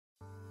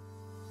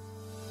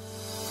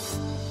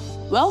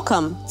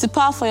Welcome to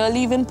Power for Your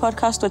Living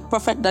podcast with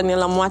Prophet Daniel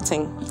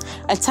Amwating,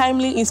 a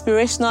timely,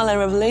 inspirational, and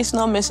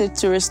revelational message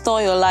to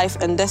restore your life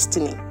and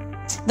destiny.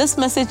 This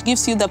message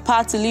gives you the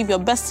power to live your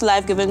best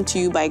life given to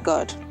you by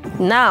God.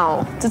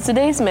 Now, to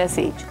today's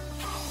message.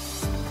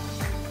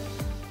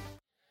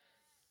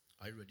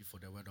 Are you ready for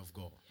the word of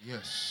God?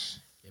 Yes.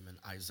 Amen.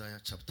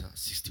 Isaiah chapter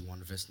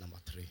 61, verse number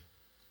 3.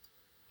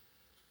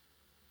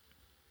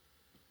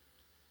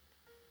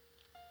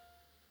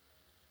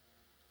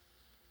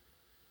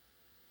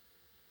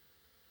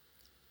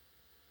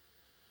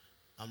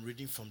 I'm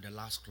reading from the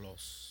last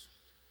clause.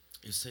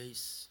 It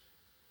says,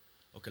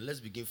 okay,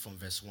 let's begin from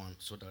verse 1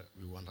 so that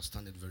we will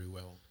understand it very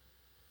well.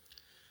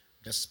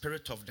 The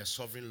Spirit of the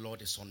Sovereign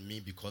Lord is on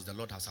me because the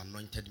Lord has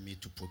anointed me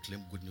to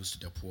proclaim good news to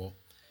the poor.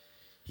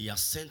 He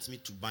has sent me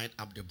to bind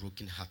up the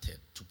brokenhearted,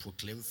 to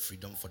proclaim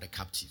freedom for the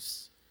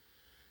captives,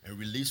 and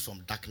release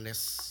from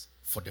darkness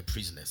for the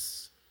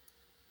prisoners,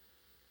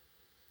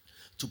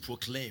 to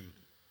proclaim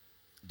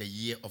the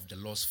year of the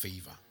Lord's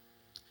favor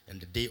and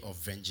the day of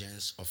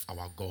vengeance of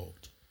our God,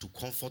 to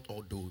comfort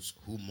all those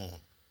who mourn,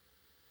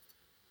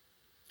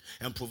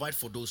 and provide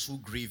for those who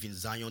grieve in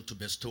Zion, to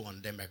bestow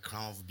on them a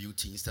crown of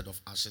beauty instead of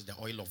ashes, the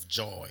oil of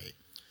joy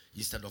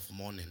instead of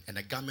mourning, and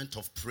a garment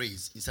of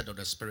praise instead of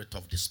the spirit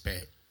of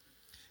despair.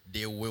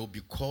 They will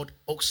be called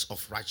oaks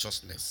of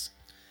righteousness,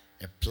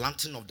 a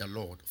planting of the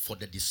Lord for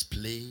the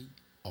display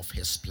of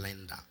his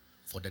splendor.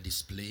 For the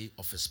display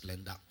of his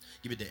splendor.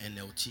 Give me the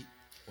NLT,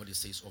 what it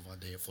says over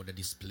there, for the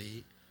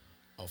display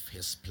of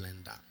his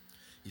splendor.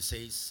 It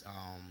says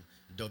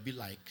there'll be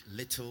like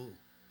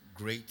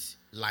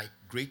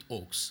great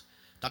oaks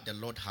that the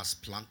Lord has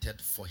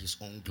planted for his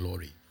own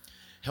glory.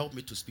 Help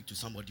me to speak to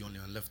somebody on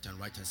your left and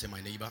right and say,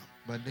 my neighbor.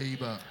 My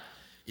neighbor.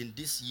 In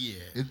this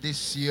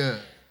year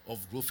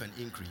of growth and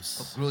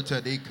increase.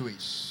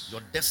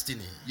 Your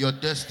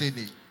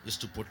destiny is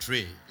to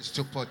portray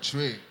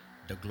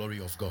the glory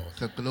of God.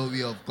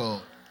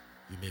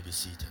 You may be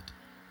seated.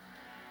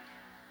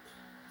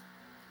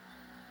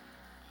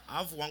 I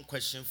have one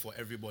question for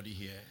everybody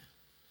here.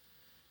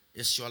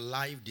 Is your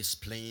life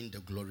displaying the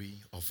glory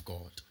of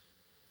God?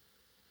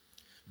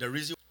 The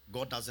reason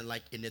God doesn't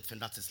like anything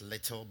that is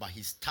little, but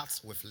he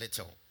starts with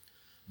little,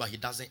 but he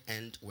doesn't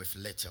end with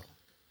little.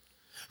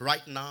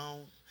 Right now,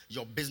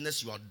 your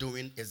business you are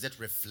doing, is it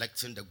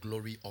reflecting the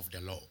glory of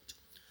the Lord?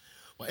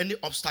 Or any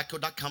obstacle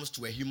that comes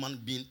to a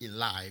human being in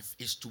life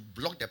is to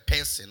block the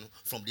person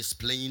from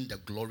displaying the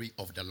glory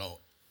of the Lord.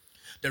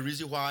 The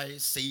reason why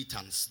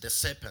Satan, the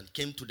serpent,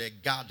 came to the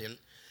garden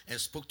and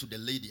spoke to the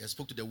lady and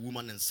spoke to the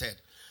woman and said,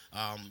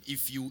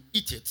 if you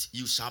eat it,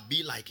 you shall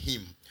be like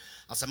him.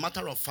 As a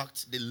matter of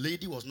fact, the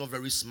lady was not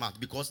very smart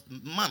because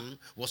man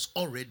was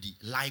already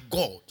like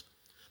God.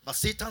 But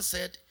Satan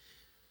said,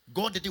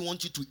 God didn't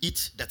want you to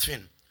eat the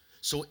thing.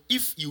 So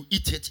if you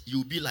eat it,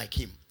 you'll be like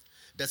him.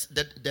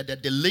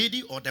 The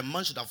lady or the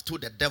man should have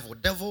told the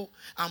devil,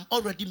 I'm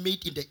already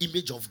made in the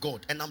image of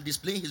God and I'm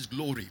displaying his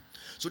glory.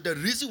 So the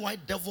reason why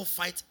devil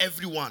fights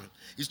everyone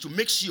is to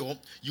make sure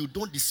you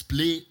don't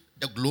display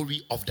the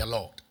glory of the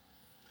Lord.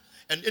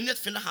 And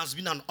anything that has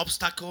been an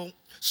obstacle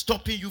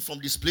stopping you from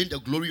displaying the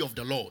glory of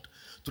the Lord,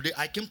 today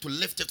I came to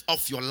lift it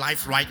off your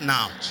life right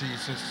now.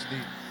 Jesus'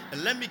 name.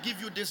 And let me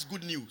give you this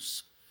good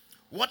news.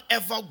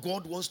 Whatever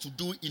God wants to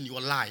do in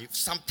your life,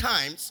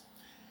 sometimes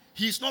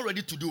he is not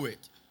ready to do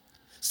it.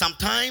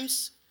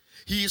 Sometimes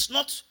he is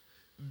not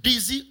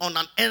busy on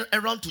an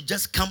errand to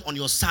just come on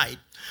your side.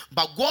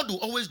 But God will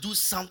always do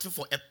something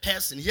for a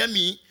person. Hear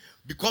me?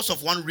 Because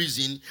of one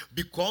reason.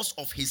 Because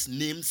of his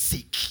name's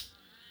sake.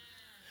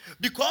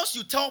 Because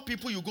you tell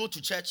people you go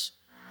to church.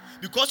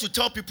 Because you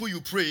tell people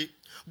you pray.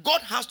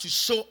 God has to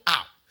show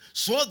up.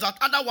 So that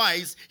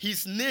otherwise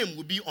his name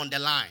will be on the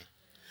line.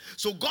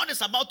 So God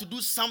is about to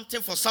do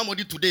something for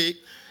somebody today.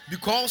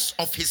 Because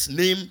of his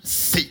name's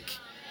sake.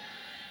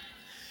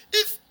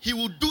 If he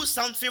will do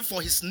something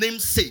for his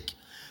name's sake,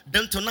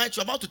 then tonight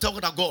you're about to tell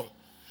God,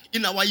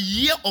 in our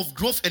year of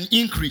growth and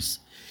increase,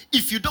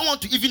 if you don't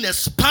want to even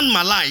expand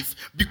my life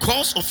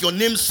because of your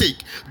name's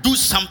sake, do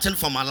something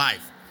for my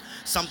life.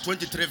 Psalm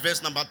 23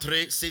 verse number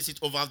 3 says it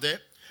over there.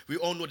 We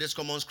all know this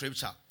common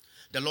scripture.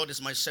 The Lord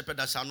is my shepherd,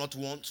 I shall not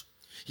want.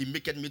 He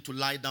maketh me to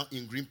lie down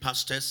in green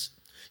pastures.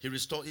 He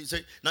restores.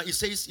 He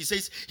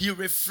says, he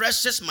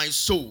refreshes my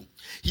soul.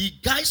 He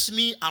guides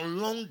me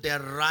along the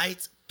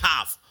right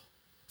path.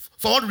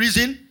 For what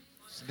reason?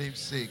 His name's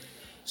sake.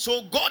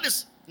 So God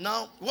is,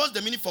 now, what's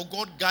the meaning for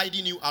God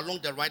guiding you along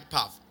the right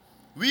path?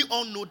 We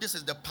all know this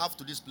is the path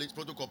to this place.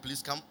 Protocol,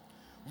 please come.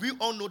 We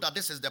all know that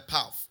this is the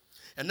path.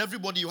 And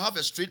everybody, you have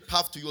a straight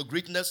path to your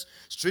greatness,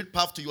 straight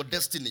path to your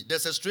destiny.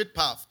 There's a straight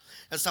path.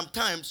 And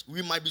sometimes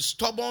we might be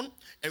stubborn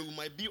and we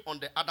might be on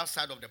the other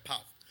side of the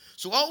path.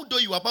 So although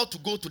you are about to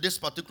go to this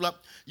particular,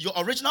 your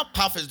original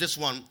path is this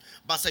one.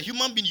 But as a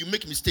human being, you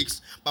make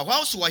mistakes. But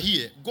whilst you are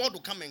here, God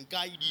will come and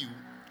guide you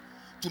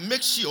to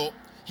make sure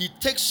he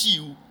takes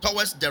you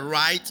towards the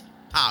right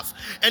path.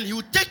 And he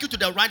will take you to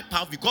the right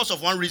path because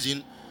of one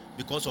reason,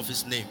 because of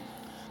his name.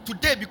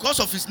 Today, because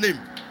of his name,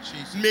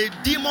 Jesus. May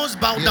demons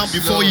bow down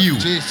before Lord, you.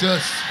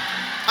 Jesus.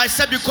 I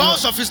said,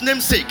 because of his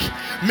name's sake,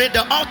 may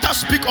the altar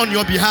speak on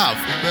your behalf.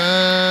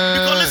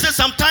 Amen. Because listen,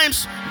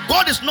 sometimes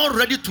God is not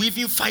ready to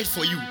even fight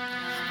for you.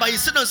 But he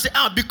said and say,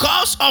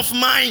 because of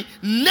my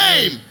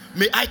name,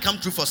 may I come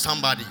through for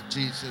somebody.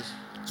 Jesus.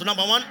 So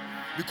number one,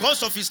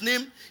 because of his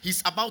name,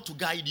 he's about to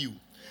guide you.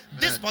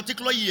 This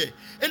particular year,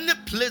 any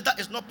place that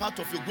is not part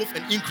of your growth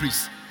and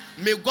increase,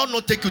 may God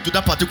not take you to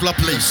that particular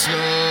place.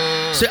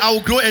 Say, I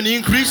will grow and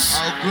increase.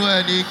 I will grow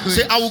and increase.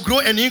 Say, I will grow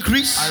and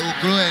increase. I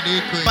will grow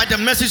and increase. By the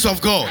mercies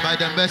of God. By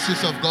the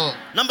mercies of God.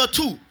 Number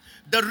two,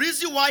 the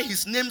reason why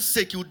his name's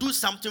sake he will do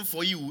something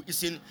for you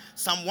is in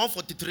Psalm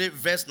 143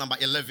 verse number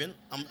 11.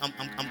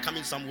 I'm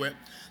coming somewhere.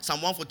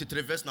 Psalm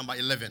 143 verse number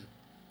 11.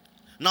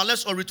 Now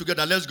let's all read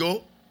together. Let's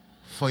go.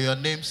 For your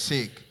name's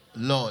sake,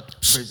 Lord.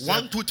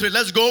 1, 2, 3.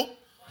 Let's go.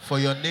 For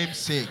your name's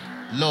sake,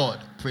 Lord,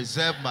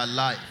 preserve my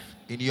life.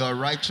 In your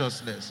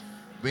righteousness,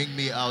 bring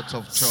me out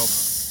of trouble.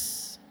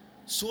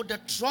 So the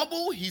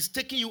trouble he's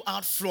taking you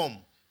out from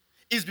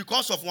is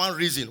because of one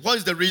reason. What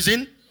is the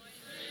reason?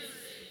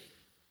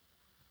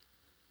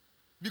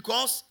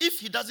 Because if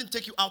he doesn't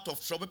take you out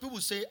of trouble, people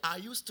say, are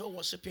you still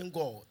worshiping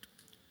God?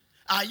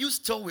 Are you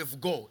still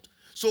with God?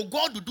 So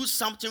God will do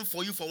something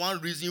for you for one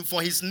reason,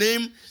 for his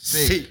name's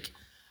sake.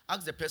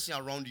 Ask the person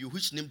around you,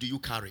 which name do you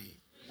carry?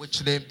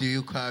 Which name do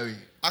you carry?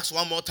 Ask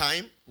one more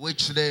time.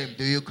 Which name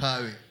do you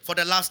carry? For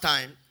the last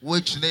time.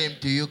 Which name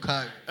do you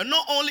carry? And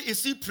not only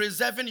is he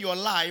preserving your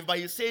life, but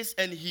he says,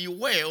 and he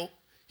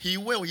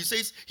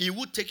says he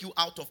will take you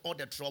out of all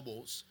the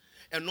troubles.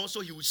 And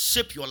also he will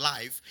shape your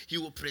life. He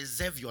will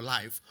preserve your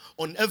life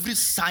on every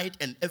side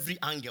and every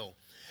angle.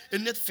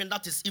 Anything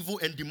that is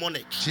evil and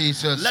demonic,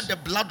 Jesus, let the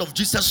blood of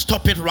Jesus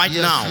stop it right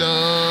now.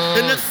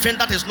 Lord. Anything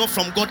that is not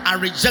from God, I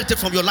reject it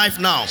from your life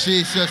now.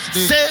 Jesus,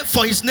 say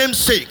for his name's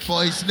sake.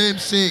 For his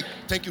name's sake.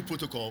 Thank you,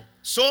 protocol.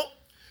 So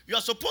you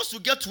are supposed to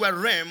get to a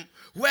realm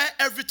where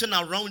everything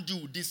around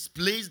you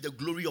displays the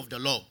glory of the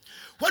Lord.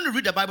 When you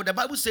read the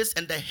Bible says,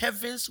 and the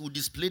heavens will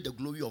display the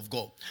glory of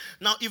God.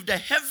 Now, if the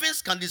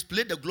heavens can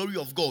display the glory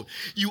of God,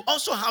 you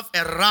also have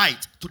a right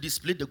to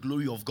display the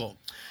glory of God.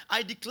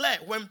 I declare,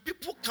 when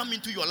people come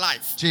into your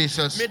life,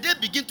 Jesus, may they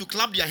begin to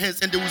clap their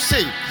hands and they will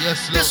say,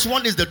 yes, Lord, this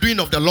one is the doing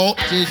of the Lord,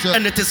 Jesus,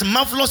 and it is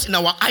marvelous in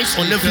our eyes, Jesus,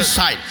 on every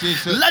side.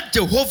 Jesus. Let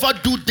Jehovah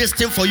do this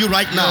thing for you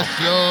right now.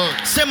 Yes,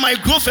 Lord. Say, my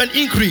growth and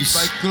increase.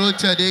 My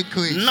growth and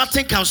increase.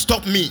 Nothing can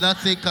stop me.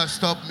 Nothing can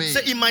stop me.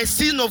 Say, in my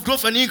season of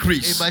growth and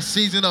increase. In my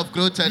season of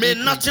growth and may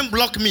increase. Nothing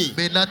block me.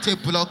 May nothing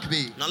block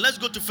me. Now let's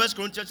go to 1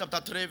 Corinthians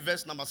chapter 3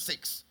 verse number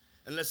 6.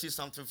 And let's see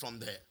something from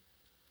there.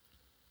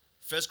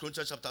 1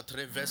 Corinthians chapter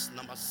 3 verse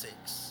number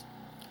 6.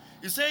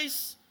 It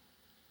says,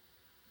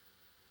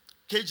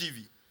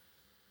 KJV.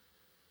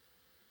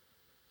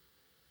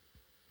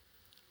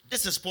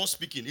 This is Paul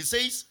speaking. He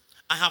says,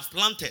 I have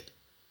planted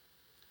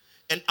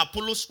and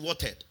Apollos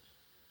watered,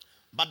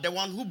 but the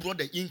one who brought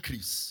the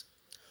increase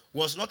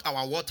was not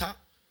our water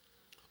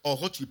or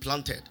what we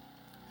planted,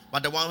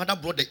 but the one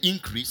that brought the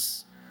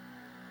increase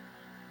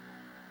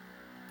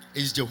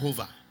is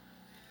Jehovah.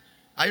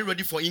 Are you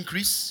ready for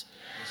increase?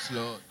 Yes,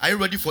 Lord. Are you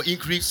ready for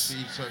increase?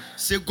 Jesus.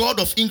 Say, God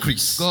of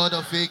increase. God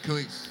of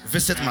increase.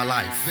 Visit my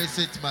life.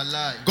 Visit my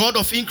life. God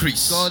of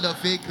increase. God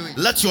of increase.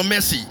 Let your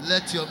mercy.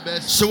 Let your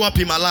mercy show up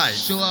in my life.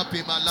 Show up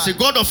in my life. Say,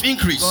 God of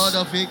increase. God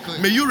of increase.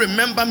 May you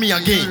remember me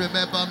again. May you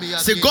remember me again.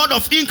 Say, God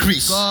of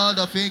increase. God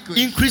of increase.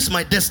 Increase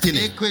my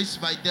destiny.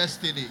 Increase my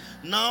destiny.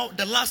 Now,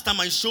 the last time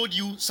I showed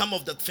you some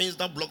of the things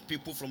that block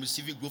people from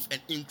receiving growth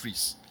and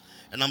increase.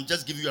 And I'm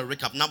just giving you a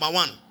recap. Number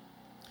one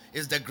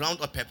is the ground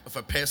of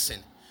a person.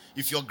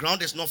 If your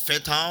ground is not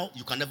fertile,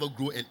 you can never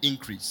grow and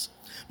increase.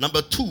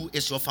 Number two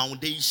is your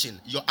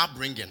foundation, your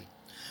upbringing.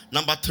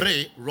 Number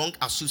three, wrong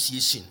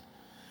association.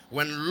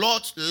 When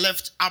Lot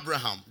left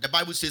Abraham, the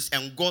Bible says,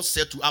 and God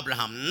said to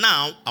Abraham,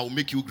 now I will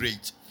make you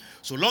great.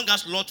 So long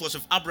as Lot was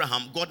with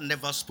Abraham, God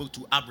never spoke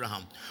to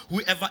Abraham.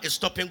 Whoever is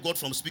stopping God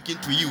from speaking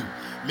to you,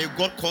 may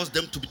God cause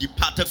them to be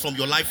departed from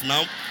your life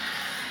now.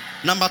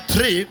 Number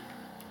three,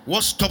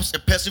 what stops a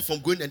person from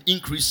growing and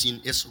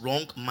increasing is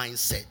wrong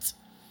mindset.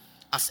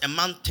 As a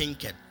man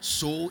thinketh,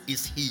 so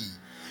is he.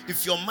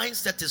 If your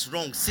mindset is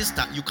wrong,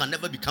 sister, you can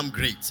never become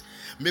great.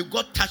 May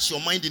God touch your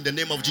mind in the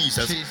name of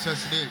Jesus.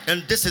 Jesus' name.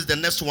 And this is the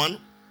next one.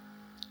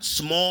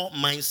 Small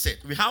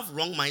mindset. We have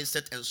wrong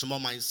mindset and small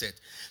mindset.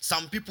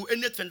 Some people,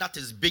 anything that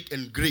is big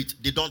and great,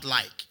 they don't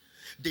like.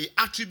 They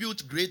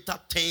attribute greater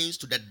things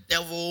to the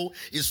devil.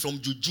 It's from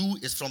juju,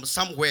 it's from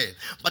somewhere.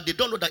 But they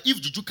don't know that if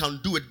juju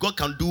can do it, God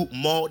can do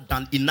more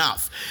than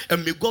enough.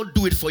 And may God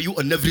do it for you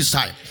on every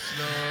side.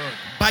 Lord.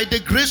 By the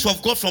grace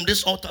of God from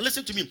this altar.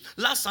 Listen to me.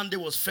 Last Sunday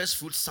was First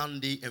Fruit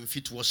Sunday and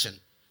feet washing.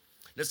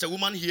 There's a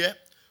woman here.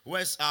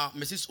 Where's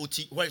Mrs.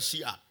 Oti? Where is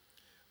she at?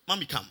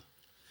 Mommy, come.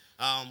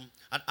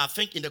 I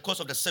think in the course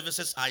of the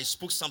services, I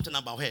spoke something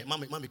about her.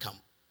 Mommy, come.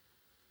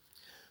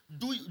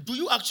 Do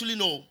you actually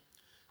know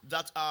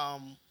that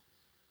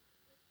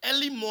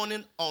early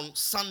morning on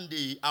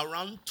Sunday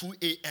around 2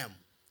 a.m.,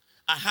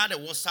 I had a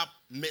WhatsApp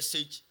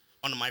message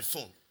on my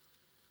phone.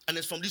 And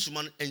it's from this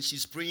woman, and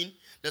she's praying.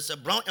 There's a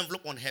brown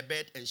envelope on her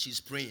bed, and she's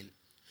praying.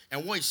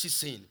 And what is she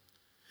saying?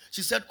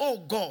 She said, oh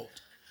God,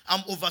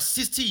 I'm over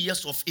 60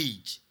 years of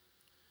age.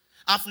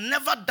 I've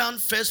never done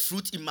first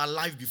fruit in my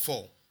life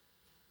before.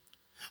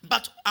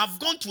 But I've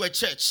gone to a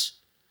church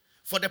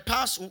for the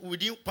past,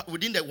 within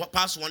the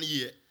past 1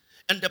 year.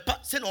 And the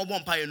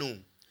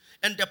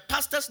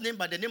pastor's name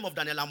by the name of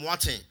Daniel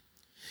Amoateng.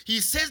 He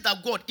says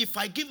that, God, if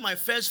I give my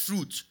first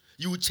fruit,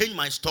 you will change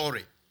my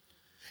story.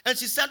 And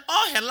she said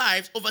all her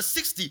life, over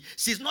 60,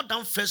 she's not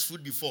done first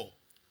fruit before.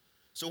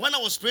 So when I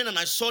was praying and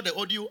I saw the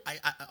audio,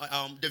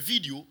 the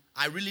video,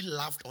 I really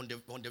laughed on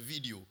the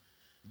video.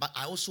 But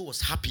I also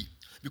was happy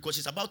because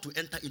she's about to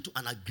enter into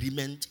an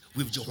agreement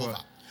with Jehovah.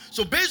 Sure.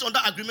 So based on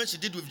that agreement she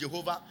did with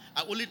Jehovah,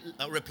 I only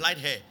replied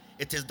her,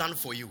 it is done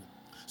for you.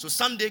 So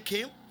Sunday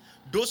came.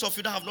 Those of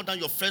you that have not done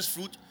your first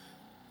fruit,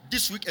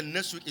 this week and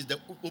next week is the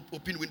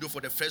open window for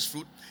the first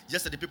fruit.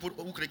 Yesterday, people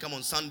who could come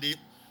on Sunday,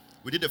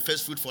 we did the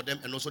first fruit for them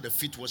and also the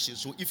feet washing.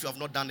 So if you have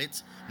not done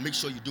it, make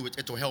sure you do it.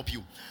 It will help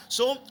you.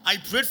 So I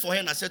prayed for her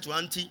and I said to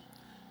Auntie,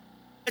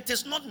 it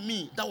is not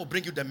me that will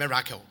bring you the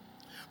miracle.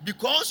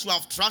 Because you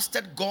have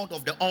trusted God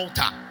of the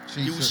altar,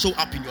 Jesus. He will show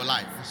up in your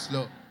life.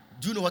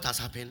 Do you know what has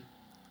happened?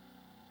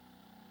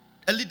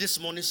 Early this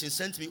morning, she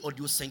sent me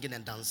audio singing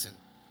and dancing.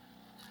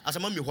 I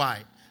said, Mommy,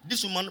 why?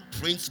 This woman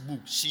prints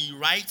books. She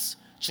writes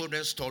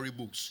children's story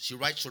books. She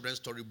writes children's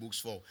story books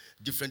for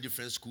different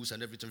schools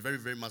and everything. Very,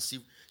 very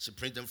massive. She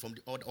prints them from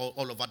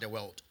all over the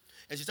world.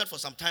 And she said for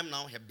some time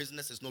now, her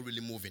business is not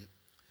really moving.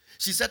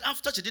 She said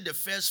after she did the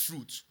first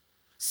fruit,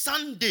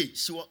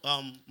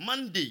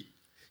 Monday,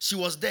 she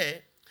was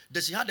there.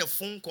 Then she had a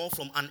phone call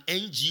from an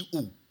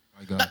NGO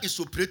that is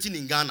operating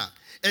in Ghana.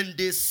 And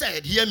they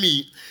said, hear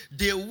me,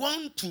 they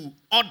want to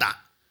order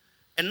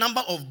a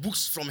number of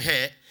books from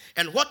her.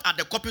 And what are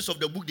the copies of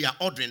the book they are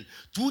ordering?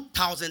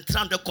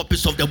 2,300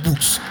 copies of the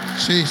books.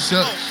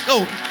 Jesus.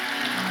 Oh.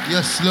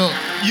 Yes, Lord.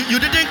 You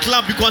didn't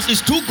clap because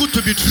it's too good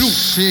to be true.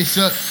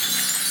 Jesus.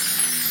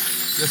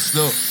 Yes,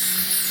 Lord.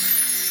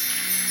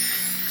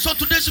 So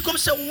today she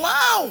comes and say,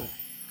 wow,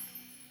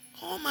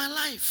 all my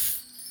life,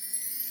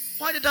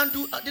 why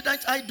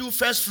didn't I do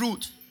first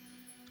fruit?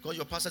 Because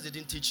your pastor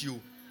didn't teach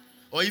you.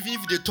 Or even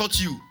if they taught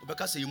you,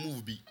 because you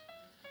move be.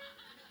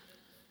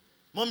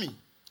 Mommy,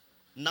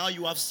 now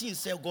you have seen,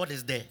 say God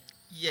is there.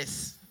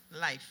 Yes,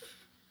 life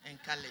and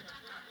colored.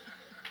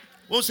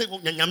 Won't say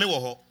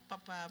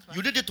Papa.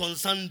 You did it on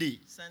Sunday.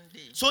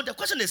 So the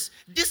question is,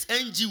 this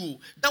NGO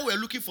that were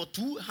looking for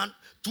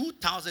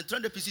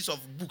 2,300 pieces of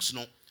books,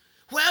 no,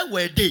 where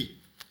were they?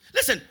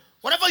 Listen,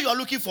 whatever you are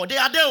looking for, they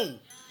are there.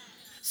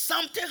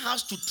 Something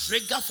has to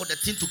trigger for the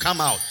thing to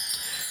come out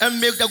and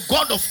make the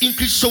God of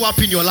increase show up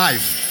in your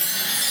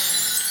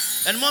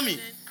life. And mommy,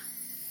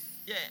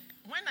 yeah,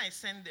 when I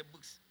send the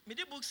books, me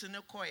the books in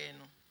the coin,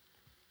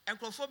 and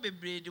for be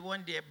bread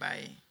one day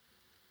by,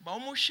 but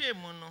almost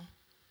shame no,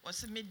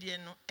 was a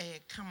median no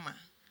kama,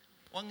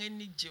 one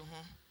any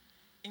jiho,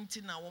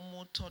 into now one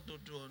more todo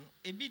drone,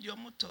 a video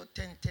motor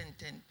 10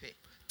 pay.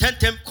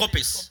 10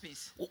 copies.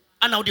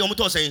 And now the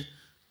motor saying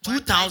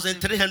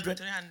 2,300.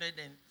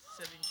 373.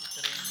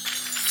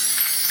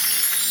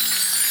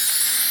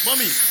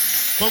 Mommy,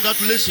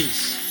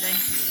 congratulations. Thank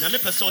you. Now, me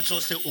person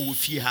say, "Oh,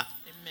 fear her."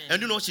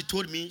 And you know what she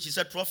told me? She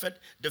said, "Prophet,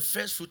 the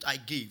first fruit I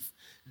gave,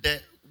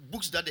 the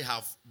books that they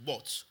have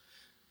bought,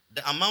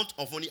 the amount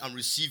of money I'm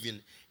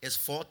receiving is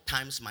 4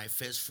 times my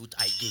first fruit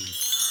I gave."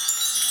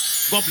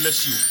 God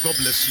bless you. God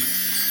bless you.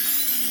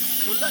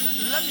 So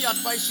let me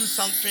advise you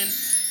something.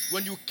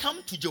 When you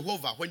come to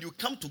Jehovah, when you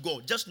come to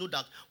God, just know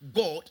that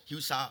God,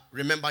 He shall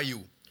remember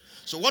you.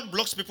 So what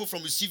blocks people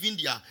from receiving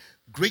their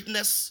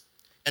greatness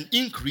and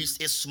increase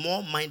is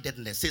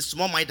small-mindedness. Say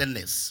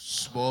small-mindedness.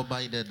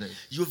 Small-mindedness.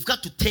 You've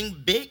got to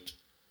think big.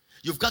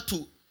 You've got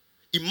to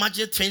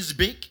imagine things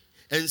big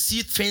and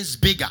see things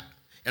bigger.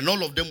 And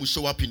all of them will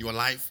show up in your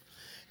life.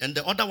 And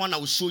the other one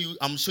I'm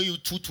showing you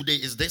two today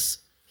is this.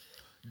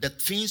 The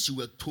things you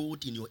were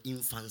told in your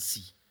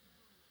infancy.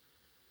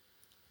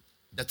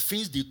 The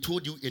things they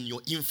told you in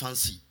your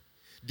infancy.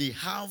 They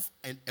have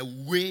a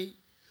way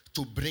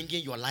to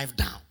bringing your life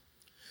down.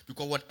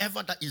 Because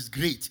whatever that is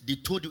great, they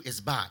told you is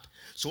bad.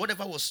 So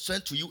whatever was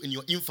sent to you in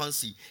your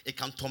infancy, it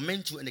can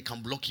torment you and it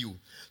can block you.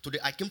 Today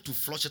I came to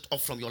flush it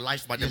off from your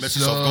life by the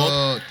mercy of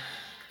God.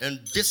 And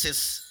this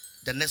is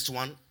the next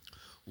one.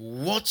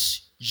 What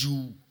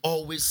you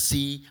always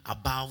say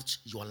about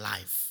your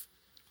life.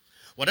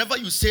 Whatever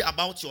you say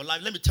about your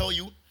life, let me tell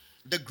you,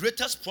 the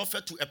greatest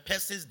prophet to a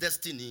person's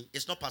destiny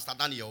is not Pastor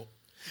Daniel.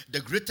 The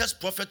greatest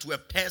prophet to a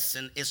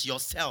person is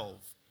yourself.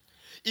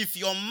 If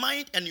your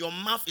mind and your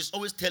mouth is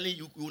always telling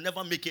you you will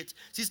never make it,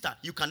 sister,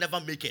 you can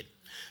never make it.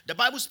 The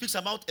Bible speaks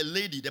about a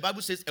lady. The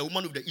Bible says a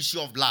woman with the issue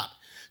of blood.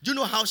 Do you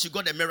know how she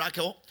got the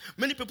miracle?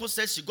 Many people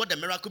say she got the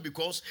miracle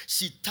because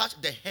she touched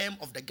the hem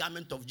of the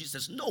garment of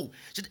Jesus. No,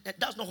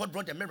 that's not what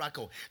brought the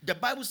miracle. The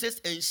Bible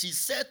says, and she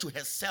said to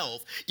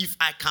herself, if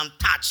I can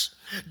touch.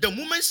 The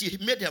moment she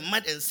made her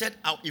mind and said,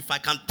 if I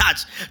can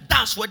touch,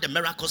 that's where the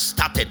miracle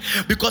started.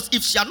 Because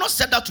if she had not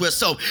said that to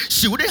herself,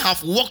 she wouldn't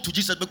have walked to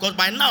Jesus, because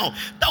by now,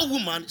 that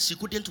woman, she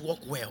couldn't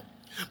walk well.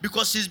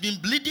 because she's been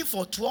bleeding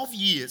for 12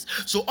 years.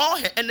 So all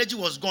her energy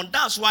was gone.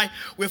 That's why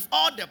with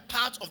all the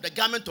parts of the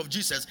garment of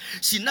Jesus,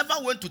 she never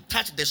went to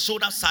touch the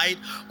shoulder side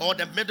or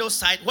the middle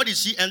side. What did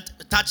she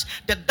touch?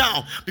 The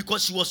down,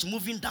 because she was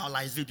moving down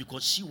like this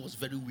because she was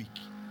very weak.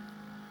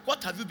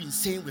 What have you been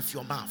saying with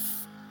your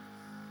mouth?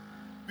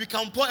 We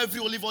can pour every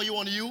olive oil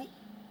on you,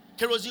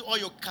 kerosene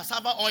oil,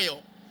 cassava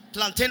oil,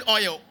 plantain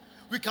oil.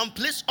 We can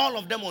place all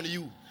of them on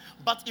you.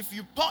 But if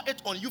you pour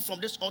it on you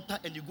from this altar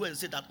and you go and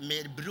say that,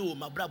 me bro,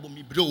 my brabo,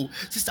 me bro,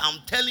 sister, I'm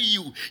telling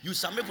you, you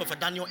shall make Prophet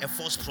Daniel a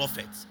false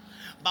prophet.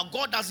 But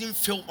God doesn't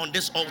fail on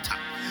this altar.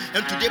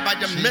 And today, by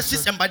the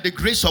mercies and by the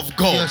grace of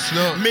God,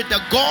 may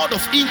the God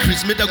of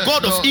increase, may the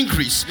God of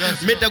increase,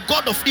 may the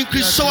God of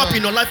increase show up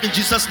in your life in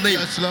Jesus' name.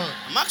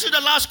 I'm asking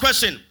the last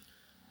question.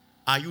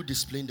 Are you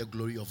displaying the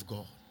glory of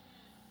God?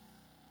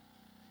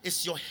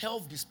 Is your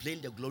health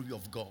displaying the glory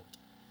of God?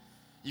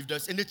 If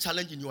there's any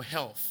challenge in your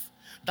health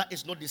that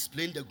is not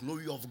displaying the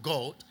glory of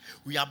God,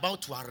 we are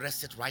about to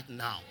arrest it right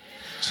now.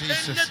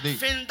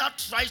 Anything that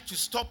tries to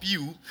stop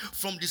you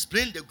from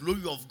displaying the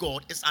glory of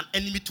God is an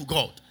enemy to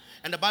God.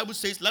 And the Bible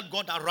says, let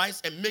God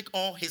arise and make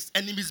all his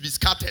enemies be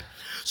scattered.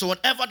 So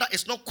whatever that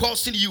is not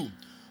causing you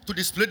to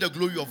display the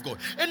glory of God,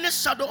 any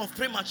shadow of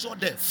premature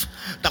death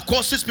that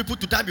causes people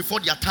to die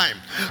before their time,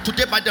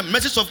 today by the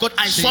message of God,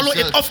 I swallow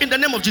it off in the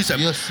name of Jesus.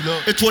 Yes,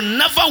 Lord. It will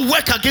never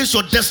work against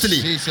your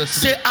destiny.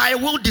 Say, I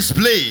will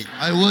display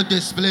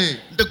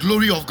the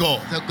glory of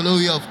God. The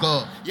glory of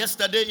God.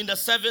 Yesterday in the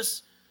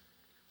service,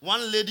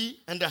 one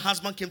lady and the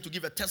husband came to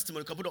give a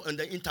testimony. You can put it on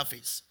the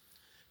interface.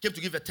 Came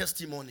to give a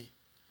testimony.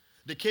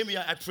 They came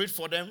here, I prayed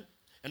for them,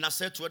 and I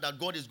said to her that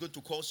God is going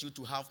to cause you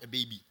to have a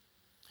baby.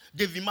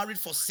 They've been married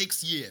for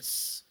 6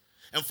 years.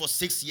 And for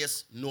 6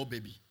 years, no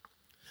baby.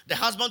 The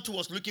husband too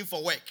was looking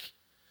for work.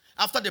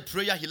 After the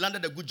prayer, he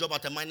landed a good job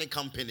at a mining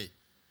company.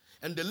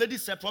 And the lady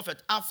said,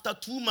 Prophet, after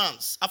 2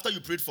 months, after you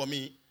prayed for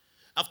me,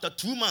 after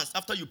 2 months,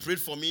 after you prayed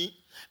for me,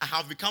 I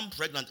have become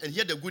pregnant. And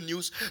here the good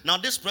news. Now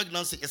this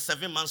pregnancy is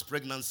 7 months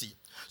pregnancy.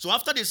 So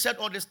after they said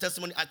all this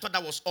testimony, I thought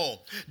that was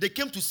all. They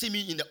came to see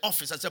me in the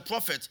office. I said,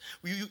 Prophet,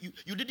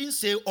 you didn't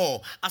say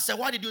all. I said,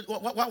 why did you,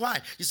 why?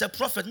 He said,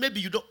 Prophet, maybe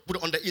you don't put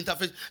it on the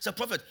interface. I said,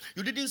 Prophet,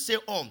 you didn't say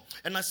all.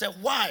 And I said,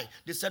 why?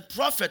 They said,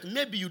 Prophet,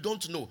 maybe you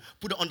don't know.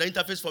 Put it on the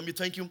interface for me,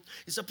 thank you.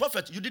 He said,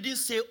 Prophet, you didn't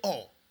say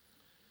all.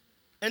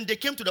 And they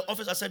came to the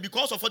office. I said,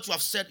 because of what you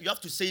have said, you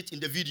have to say it in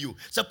the video.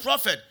 I said,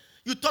 Prophet,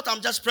 you thought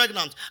I'm just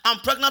pregnant. I'm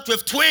pregnant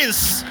with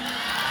twins.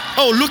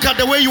 Oh, look at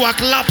the way you are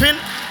clapping.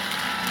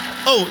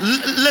 Oh,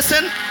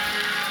 listen.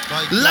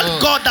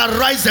 Let God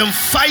arise and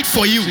fight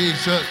for you.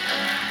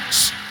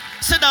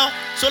 Sit down.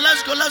 So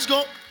let's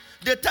go.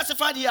 They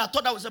testified here. I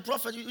thought I was a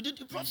prophet. You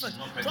did prophet.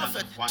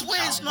 Prophet.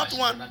 Twins, not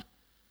one.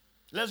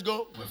 Let's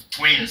go. With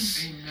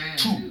twins. Amen.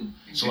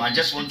 2. So I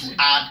just want to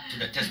add to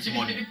the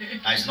testimony.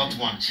 That is not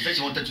one. She said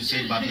she wanted to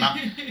say it, but now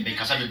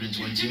because I've been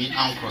to me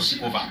and cross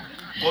it over.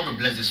 God will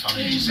bless this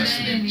family in Jesus'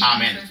 name.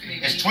 Amen.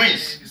 It's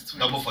twins.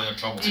 Double for your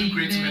trouble. 2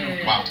 great men of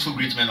God. Wow, 2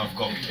 great men of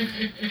God.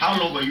 How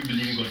long were you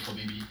believing God for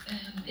baby?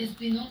 It's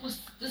been almost,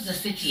 this is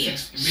 6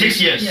 years.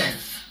 6 years?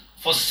 Yes.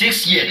 For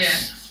 6 years?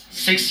 Yes.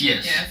 6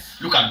 years?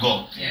 Yes. Look at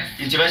God. Yes.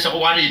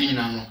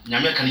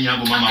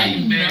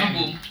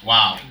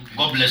 Wow.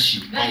 God bless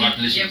you.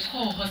 Congratulations.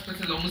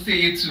 Hospital almost say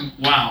it too.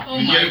 Wow. Oh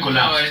my God.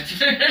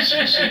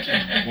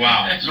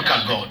 Wow. Look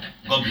at God.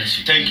 God bless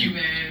you. Thank you.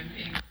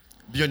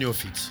 Be on your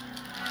feet.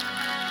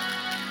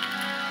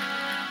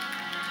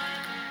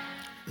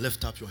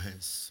 Lift up your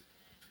hands.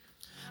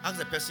 Ask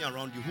the person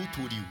around you, who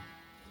told you?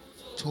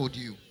 Told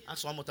you.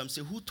 Ask one more time,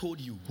 say, who told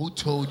you? Who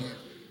told you?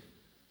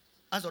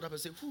 Ask the other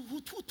person,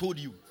 who told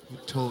you? Who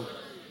told?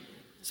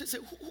 Say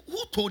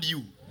who told you?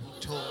 Who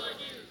told?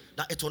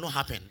 That it will not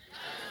happen.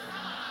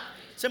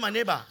 Say, my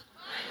neighbor.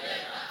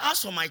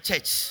 As for my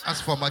church.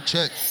 As for my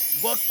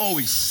church. God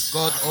always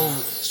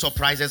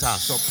surprises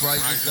us.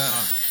 Surprises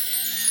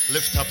us.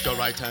 Lift up your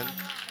right hand.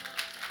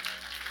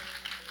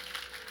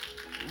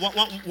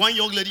 One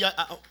young lady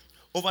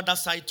over that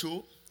side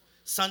too,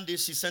 Sunday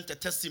she sent a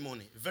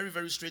testimony, very,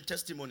 very strange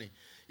testimony.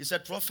 He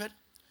said, Prophet,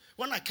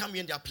 when I come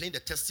here and they are playing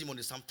the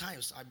testimony,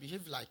 sometimes I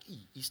behave like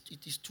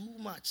it is too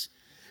much.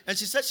 And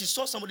she said she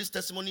saw somebody's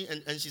testimony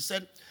and she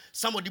said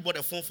somebody bought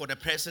a phone for the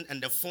person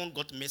and the phone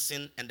got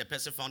missing and the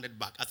person found it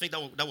back. I think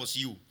that was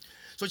you.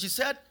 So she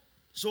said,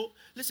 so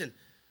listen,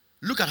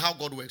 look at how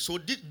God works. So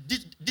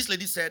this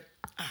lady said,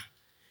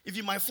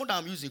 if my phone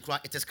that I'm using,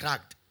 it is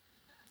cracked.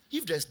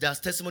 If there's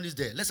testimonies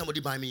there, let somebody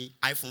buy me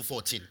iPhone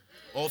 14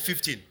 or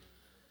 15.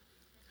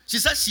 She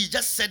said she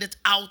just said it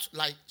out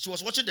like she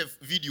was watching the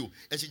video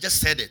and she just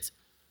said it.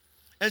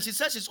 And she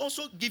said she's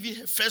also giving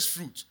her first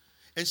fruit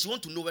and she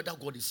wants to know whether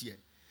God is here.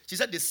 She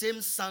said the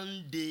same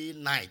Sunday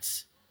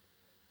night,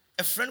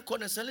 a friend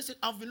called and said, listen,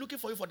 I've been looking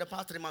for you for the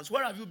past 3 months.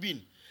 Where have you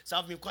been? So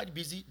I've been quite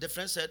busy. The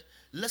friend said,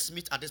 let's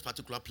meet at this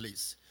particular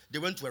place. They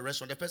went to a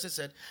restaurant.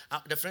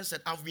 The friend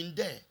said, I've been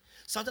there.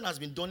 Something has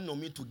been done on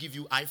me to give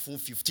you iPhone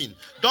 15.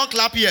 Don't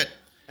clap yet.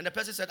 And the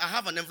person said, I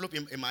have an envelope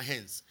in my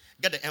hands.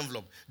 Get the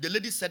envelope. The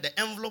lady said the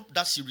envelope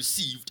that she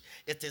received,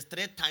 it is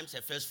 3 times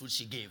her first fruit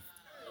she gave.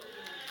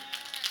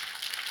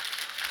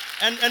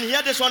 And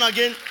here this one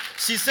again.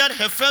 She said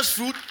her first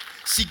fruit,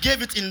 she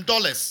gave it in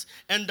dollars.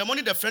 And the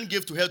money the friend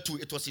gave to her too,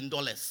 it was in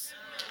dollars.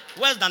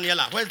 Where's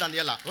Daniela? Where's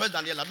Daniela? Where's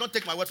Daniela? Don't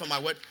take my word for my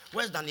word.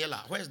 Where's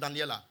Daniela? Where's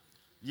Daniela?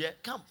 Yeah,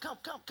 come.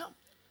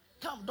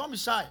 Don't be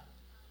shy.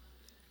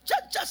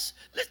 Just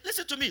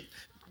listen to me.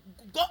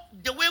 God,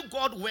 the way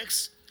God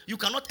works, you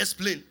cannot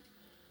explain.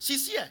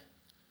 She's here.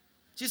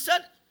 She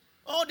said,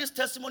 all these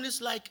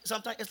testimonies like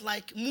sometimes it's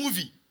like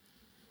movie.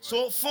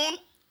 So phone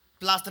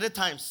plus 3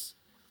 times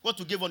what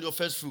to give on your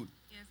first fruit.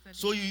 Yes,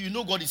 so you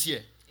know God is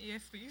here.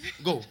 Yes, please.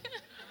 Go.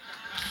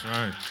 That's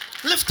right.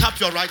 Lift up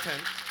your right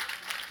hand.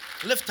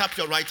 Lift up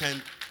your right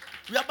hand.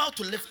 We are about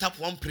to lift up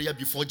one prayer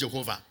before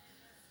Jehovah.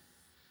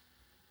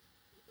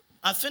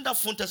 I think that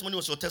phone testimony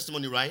was your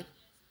testimony, right?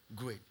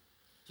 Great.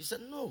 She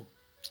said, no.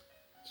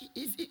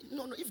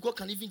 If God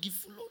can even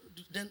give,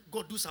 then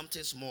God do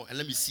something small and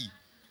let me see.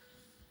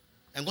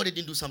 And God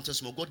didn't do something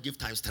small. God gave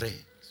times 3.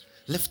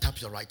 Lift up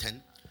your right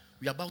hand.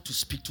 We are about to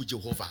speak to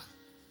Jehovah.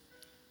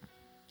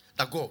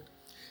 That God,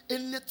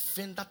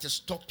 anything that is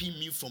stopping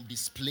me from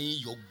displaying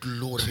your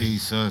glory,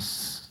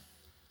 Jesus,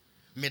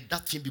 may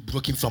that thing be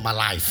broken from my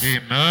life.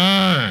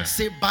 Amen.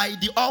 Say, by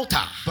the altar.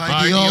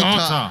 By the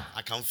altar.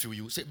 I can't feel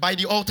you. Say, by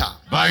the altar.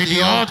 By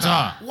the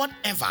altar.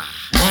 Whatever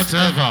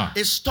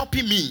is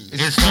stopping me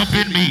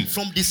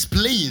from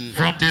displaying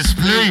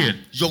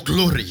your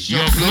glory.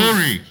 Your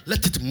glory.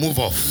 Let it move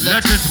off.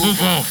 Let it move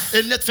off.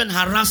 Anything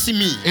harassing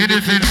me.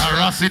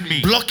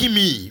 Blocking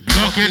me.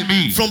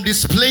 From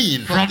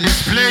displaying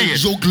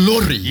your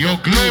glory.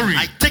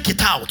 I take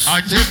it out.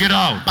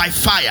 By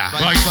fire.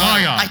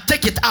 I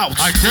take it out.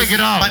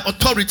 By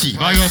authority.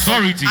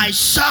 I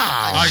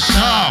shall.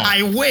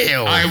 I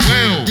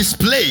will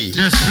display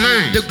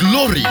the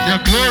glory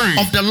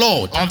of the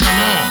Lord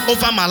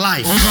over my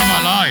life.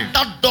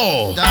 That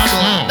door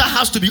that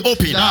has to be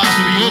opened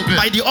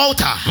by the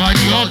altar.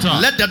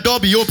 Let the door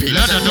be open.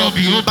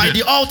 By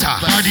the altar.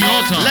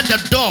 Let the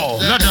door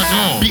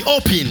be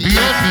open.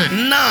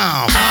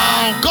 Now,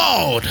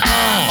 God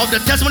of the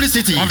testimony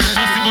city,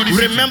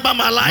 remember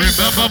my life.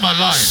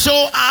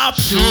 Show up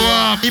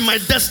in my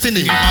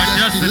destiny.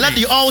 Let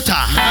the altar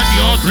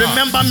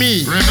remember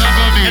me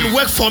and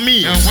work for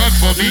me.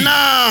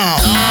 Now,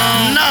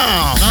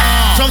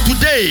 from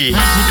today,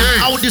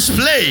 I will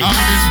display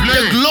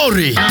the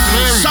glory.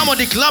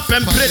 Somebody clap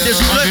and pray.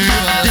 Display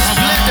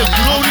the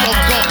glory of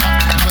God.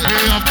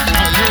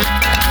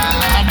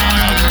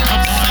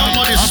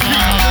 Somebody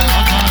speak.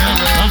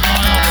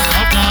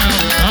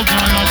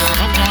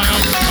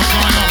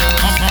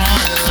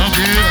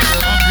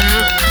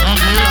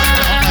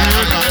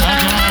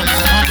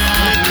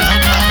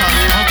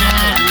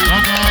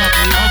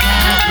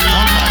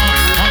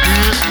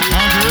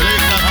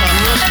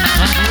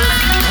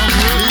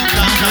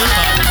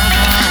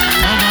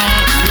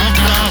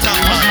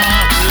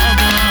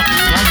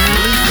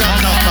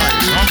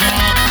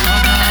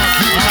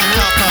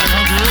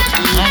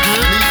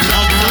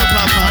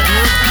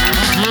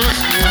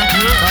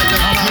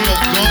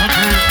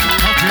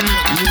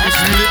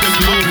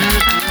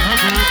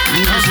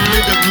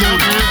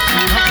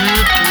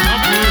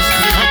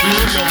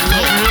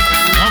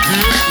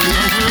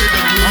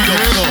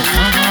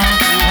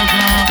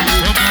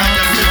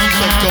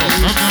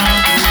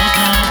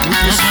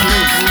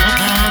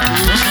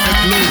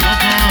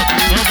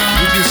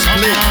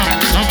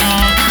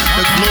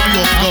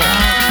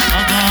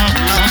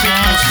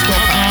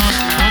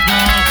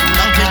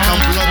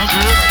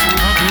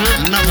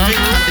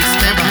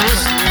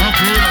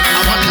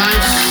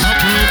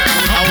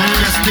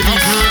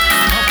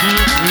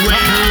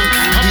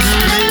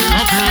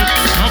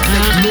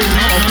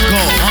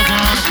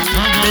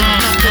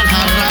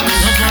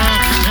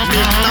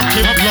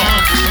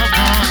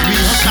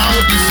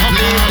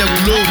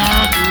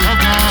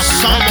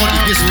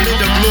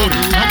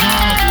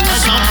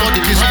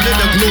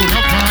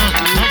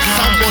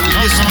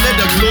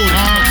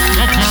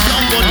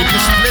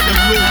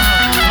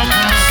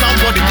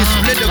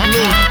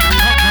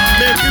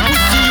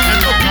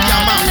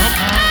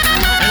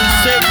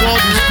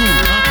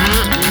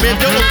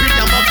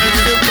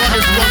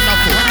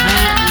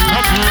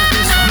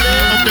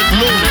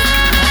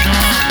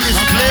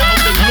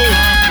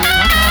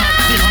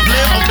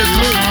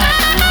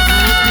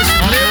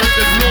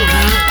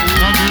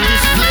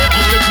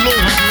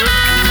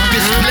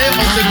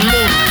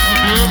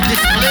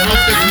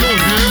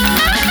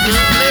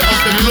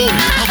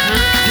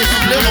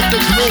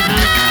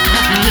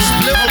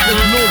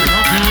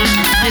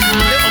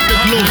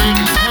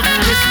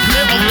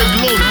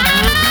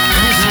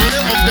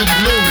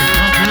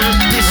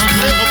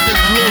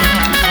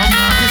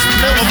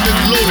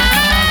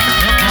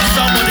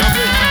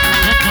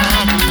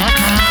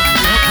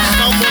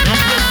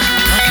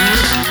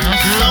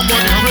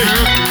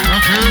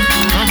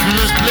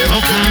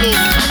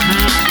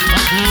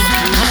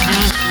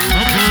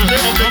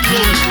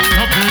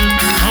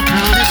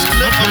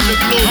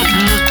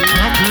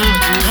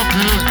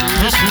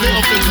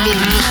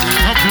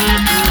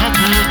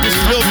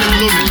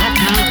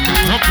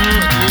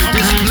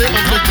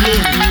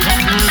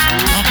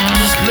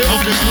 Display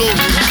of the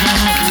glory.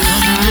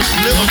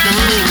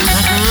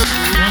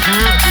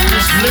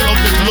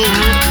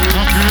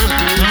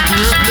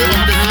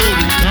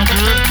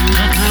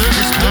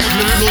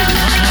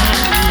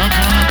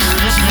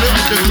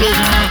 the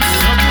glory.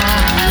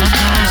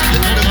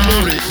 Display of the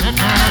glory.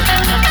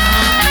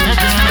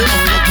 Display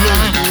of the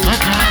glory.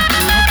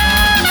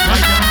 By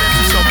the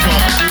mercies of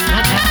God.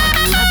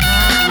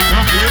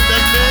 In the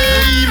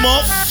name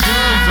of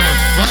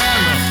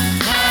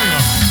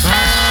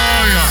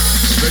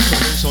stretch your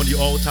hands on the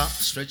altar.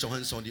 Stretch your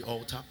hands on the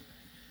altar.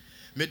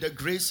 May the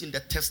grace in the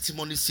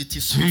testimony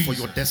city speak for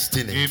your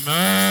destiny.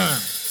 Amen.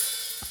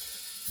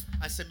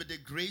 I said, may the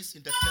grace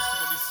in the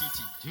testimony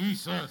city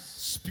Jesus.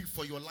 speak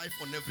for your life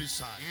on every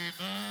side.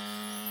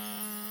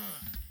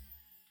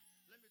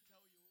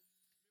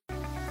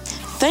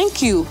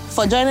 Thank you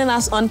for joining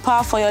us on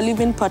Power for Your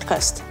Living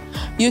podcast.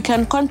 You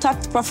can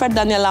contact Prophet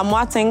Daniel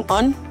Amoateng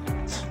on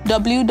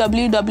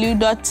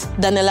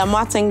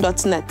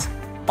www.danielamoateng.net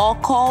or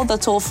call the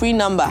toll-free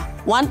number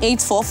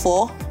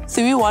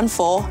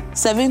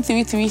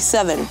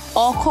 1-844-314-7337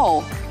 or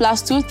call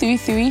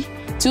 +233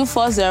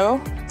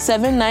 240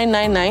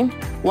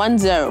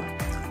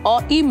 799910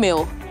 or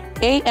email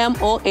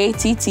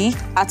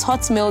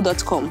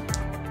amoatt@hotmail.com.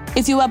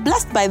 If you were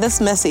blessed by this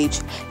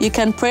message, you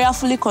can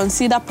prayerfully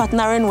consider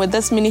partnering with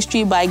this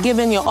ministry by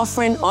giving your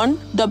offering on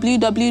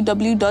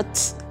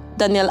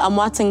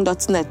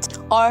www.danielamoateng.net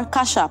or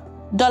Cash App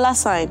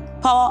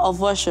 $Power of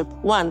Worship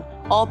 1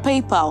 or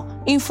PayPal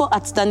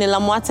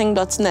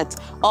info@danielamoateng.net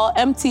or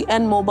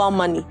MTN Mobile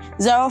Money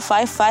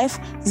 055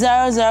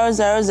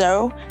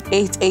 0000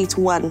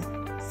 881.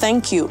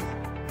 Thank you.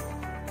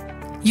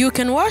 You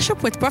can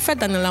worship with Prophet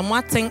Daniel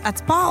Amoateng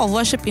at Power of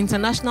Worship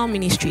International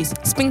Ministries,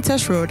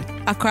 Spintex Road,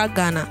 Accra,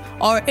 Ghana,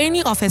 or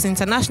any of his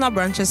international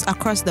branches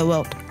across the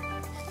world.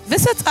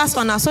 Visit us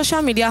on our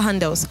social media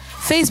handles: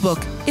 Facebook,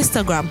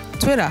 Instagram,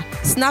 Twitter,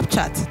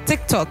 Snapchat,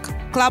 TikTok,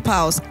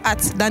 Clubhouse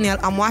 @Daniel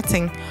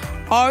Amoateng,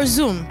 or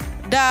Zoom,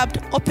 dubbed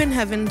Open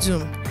Heaven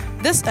Zoom.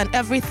 This and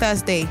every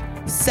Thursday,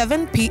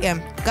 7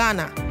 p.m.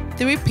 Ghana,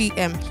 3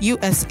 p.m.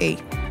 USA.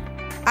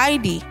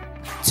 ID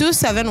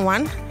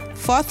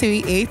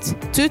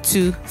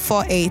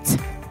 271-438-2248.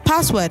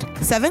 Password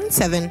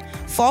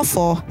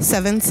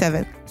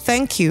 774477.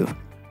 Thank you.